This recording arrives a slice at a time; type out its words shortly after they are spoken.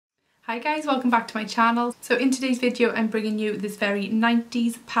Hi guys, welcome back to my channel. So in today's video I'm bringing you this very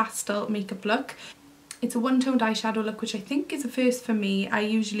 90s pastel makeup look. It's a one-toned eyeshadow look, which I think is a first for me. I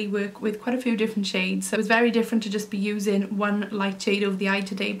usually work with quite a few different shades, so it was very different to just be using one light shade over the eye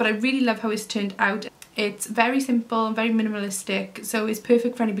today, but I really love how it's turned out. It's very simple and very minimalistic, so it's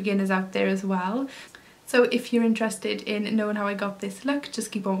perfect for any beginners out there as well. So if you're interested in knowing how I got this look,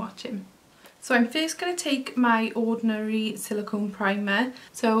 just keep on watching. So I'm first going to take my ordinary silicone primer.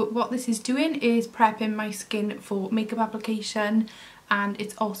 So what this is doing is prepping my skin for makeup application, and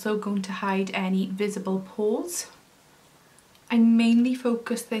it's also going to hide any visible pores. I mainly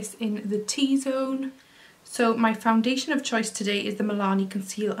focus this in the T-zone. So my foundation of choice today is the Milani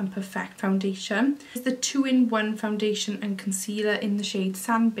Conceal and Perfect foundation. It's the 2-in-1 foundation and concealer in the shade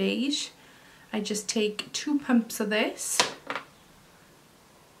Sand Beige. I just take 2 pumps of this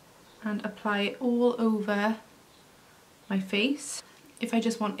and apply it all over my face. If I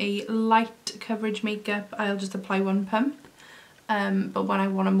just want a light coverage makeup, I'll just apply 1 pump. But when I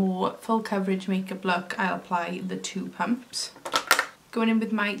want a more full coverage makeup look, I'll apply the 2 pumps. Going in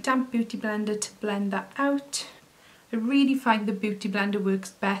with my damp beauty blender to blend that out. I really find the beauty blender works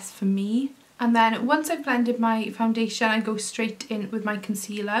best for me. And then once I've blended my foundation, I go straight in with my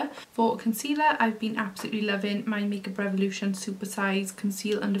concealer. For concealer, I've been absolutely loving my Makeup Revolution Supersize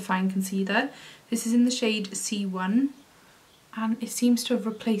Conceal and Define Concealer. This is in the shade C1, and it seems to have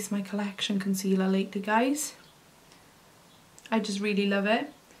replaced my collection concealer lately, guys. I just really love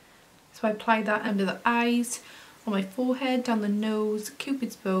it. So I apply that under the eyes, on my forehead, down the nose,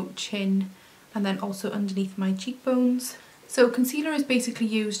 Cupid's bow, chin, and then also underneath my cheekbones. So concealer is basically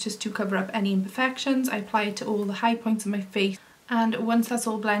used just to cover up any imperfections. I apply it to all the high points of my face, and once that's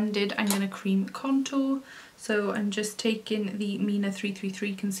all blended, I'm going to cream contour. So I'm just taking the Mina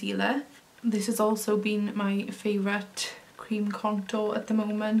 333 concealer. This has also been my favourite cream contour at the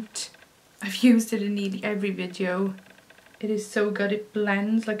moment. I've used it in nearly every video. It is so good, it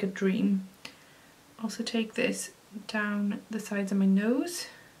blends like a dream. Also take this down the sides of my nose,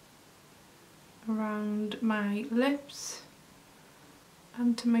 around my lips,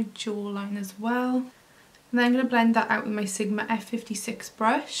 and to my jawline as well. And then I'm going to blend that out with my Sigma F56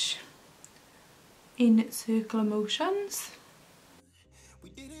 brush in circular motions.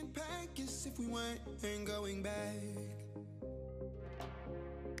 We didn't practice if we weren't going back.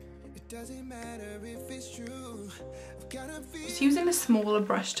 It doesn't matter if it's true. Just using a smaller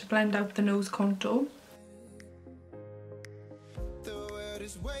brush to blend out the nose contour. The world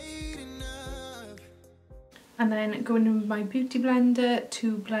is waiting up. And then going in with my beauty blender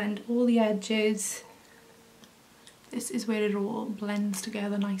to blend all the edges. This is where it all blends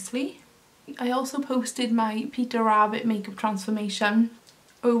together nicely. I also posted my Peter Rabbit makeup transformation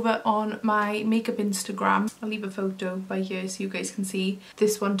over on my makeup Instagram. I'll leave a photo by here so you guys can see.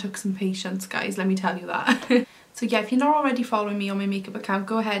 This one took some patience, guys, let me tell you that. So yeah, if you're not already following me on my makeup account,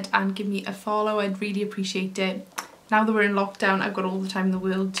 go ahead and give me a follow. I'd really appreciate it. Now that we're in lockdown, I've got all the time in the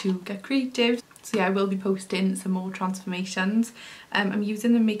world to get creative. So yeah, I will be posting some more transformations. I'm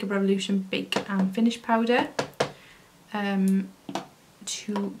using the Makeup Revolution Bake and Finish powder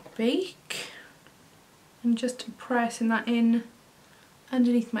to bake. I'm just pressing that in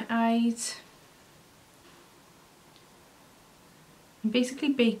underneath my eyes. I'm basically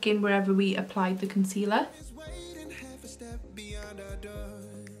baking wherever we applied the concealer.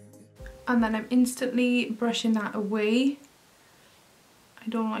 And then I'm instantly brushing that away. I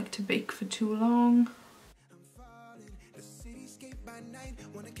don't like to bake for too long.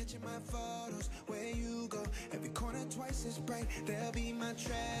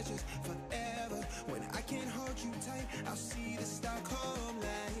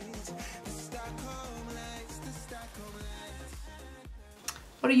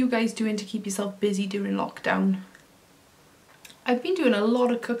 What are you guys doing to keep yourself busy during lockdown? I've been doing a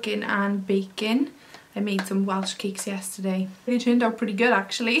lot of cooking and baking. I made some Welsh cakes yesterday. They turned out pretty good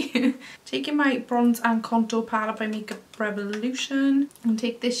actually. Taking my bronze and contour palette by Makeup Revolution, and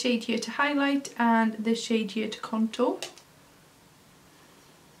take this shade here to highlight and this shade here to contour.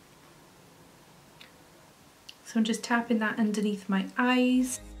 So I'm just tapping that underneath my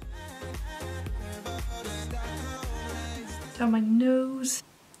eyes, down my nose,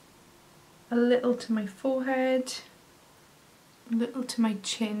 a little to my forehead, a little to my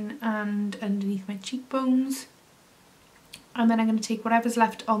chin and underneath my cheekbones. And then I'm going to take whatever's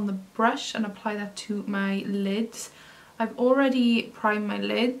left on the brush and apply that to my lids. I've already primed my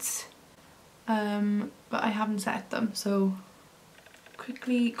lids, but I haven't set them, so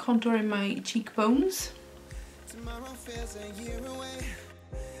quickly contouring my cheekbones.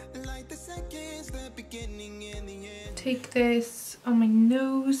 Take this on my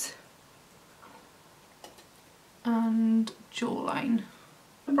nose jawline.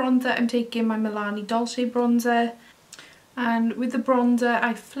 The bronzer, I'm taking my Milani Dolce bronzer, and with the bronzer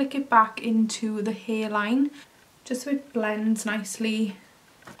I flick it back into the hairline just so it blends nicely.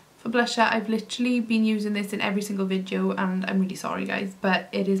 For blusher, I've literally been using this in every single video and I'm really sorry guys, but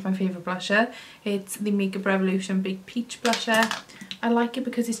it is my favourite blusher. It's the Makeup Revolution Big Peach blusher. I like it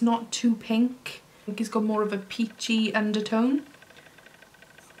because it's not too pink. I think it's got more of a peachy undertone.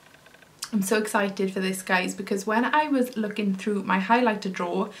 I'm so excited for this guys, because when I was looking through my highlighter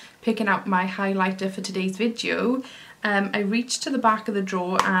drawer, picking out my highlighter for today's video, I reached to the back of the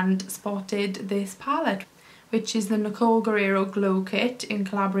drawer and spotted this palette, which is the Nicole Guerriero Glow Kit in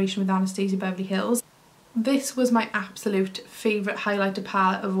collaboration with Anastasia Beverly Hills. This was my absolute favourite highlighter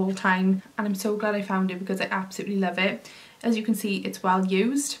palette of all time, and I'm so glad I found it because I absolutely love it. As you can see, it's well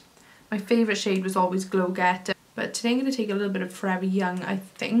used. My favourite shade was always Glow Getter, but today I'm going to take a little bit of Forever Young, I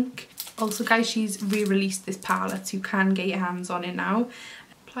think. Also guys, she's re-released this palette so you can get your hands on it now.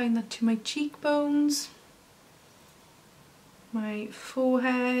 Applying that to my cheekbones, my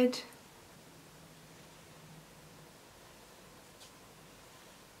forehead,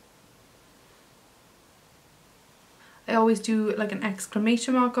 I always do like an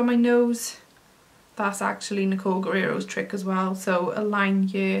exclamation mark on my nose. That's actually Nicole Guerriero's trick as well. So a line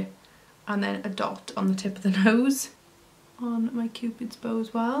here and then a dot on the tip of the nose. On my Cupid's bow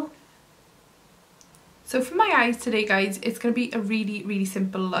as well. So for my eyes today guys, it's going to be a really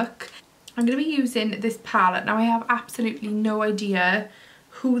simple look. I'm going to be using this palette. Now I have absolutely no idea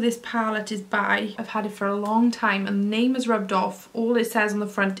who this palette is by. I've had it for a long time and the name is rubbed off. All it says on the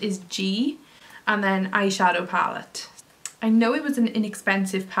front is G and then Eyeshadow Palette. I know it was an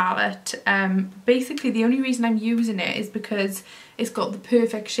inexpensive palette. Basically the only reason I'm using it is because it's got the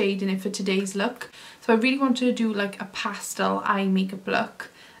perfect shade in it for today's look. So I really wanted to do like a pastel eye makeup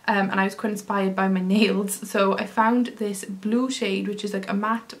look. And I was quite inspired by my nails, so I found this blue shade which is like a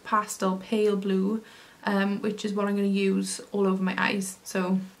matte pastel pale blue, which is what I'm going to use all over my eyes.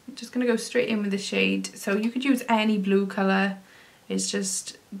 So I'm just going to go straight in with the shade. So you could use any blue colour, it's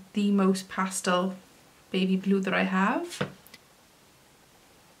just the most pastel baby blue that I have.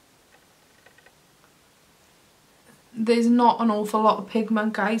 There's not an awful lot of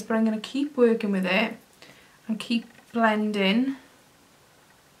pigment guys, but I'm going to keep working with it and keep blending.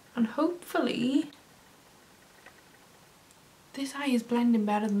 And hopefully this eye is blending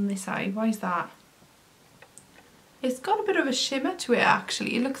better than this eye. Why is that? It's got a bit of a shimmer to it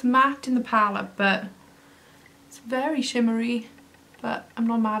actually. It looks matte in the palette, but it's very shimmery, but I'm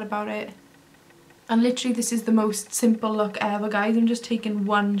not mad about it. And literally this is the most simple look ever guys. I'm just taking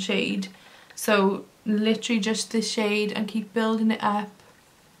one shade. So literally just this shade and keep building it up.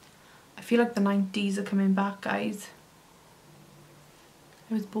 I feel like the 90s are coming back guys.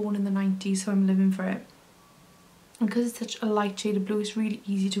 I was born in the 90s, so I'm living for it. And because it's such a light shade of blue, it's really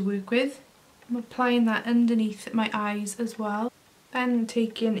easy to work with. I'm applying that underneath my eyes as well. Then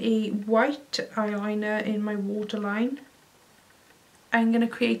taking a white eyeliner in my waterline. I'm going to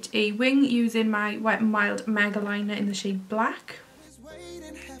create a wing using my Wet n Wild Megaliner in the shade Black.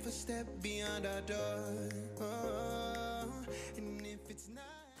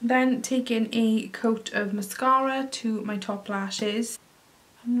 Then taking a coat of mascara to my top lashes.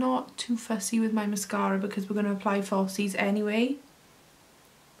 I'm not too fussy with my mascara because we're going to apply falsies anyway.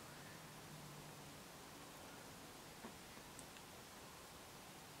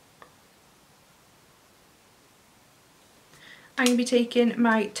 I'm going to be taking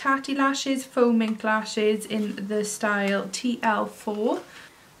my Tatti lashes, Faux Mink lashes in the style TL4.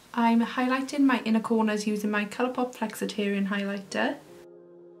 I'm highlighting my inner corners using my Colourpop Flexitarian highlighter.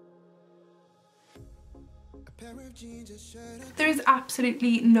 There is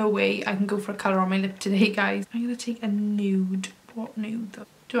absolutely no way I can go for a colour on my lip today guys. I'm going to take a nude. What nude though?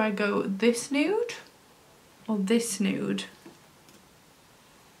 Do I go this nude or this nude?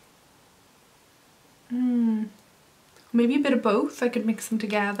 Maybe a bit of both. I could mix them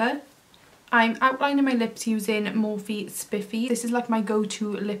together. I'm outlining my lips using Morphe Spiffy. This is like my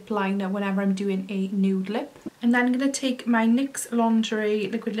go-to lip liner whenever I'm doing a nude lip. And then I'm going to take my NYX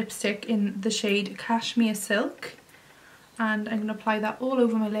Lingerie liquid lipstick in the shade Cashmere Silk. And I'm going to apply that all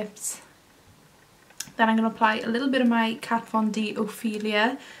over my lips. Then I'm going to apply a little bit of my Kat Von D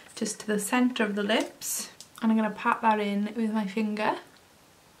Ophelia just to the centre of the lips. And I'm going to pat that in with my finger.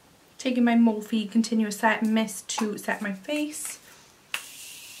 Taking my Morphe Continuous Set Mist to set my face.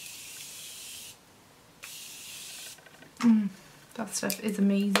 That stuff is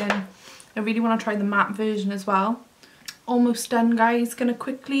amazing. I really want to try the matte version as well. Almost done guys. Gonna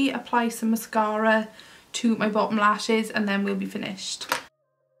quickly apply some mascara to my bottom lashes and then we'll be finished.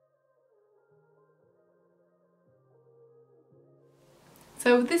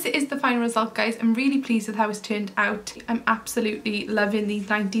 So this is the final result, guys. I'm really pleased with how it's turned out. I'm absolutely loving these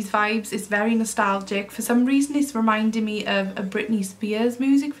 90s vibes. It's very nostalgic. For some reason it's reminding me of a Britney Spears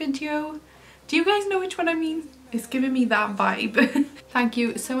music video. Do you guys know which one I mean? It's giving me that vibe. Thank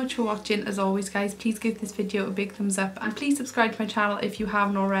you so much for watching. As always, guys, please give this video a big thumbs up and please subscribe to my channel if you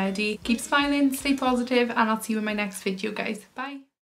haven't already. Keep smiling, stay positive, and I'll see you in my next video, guys. Bye.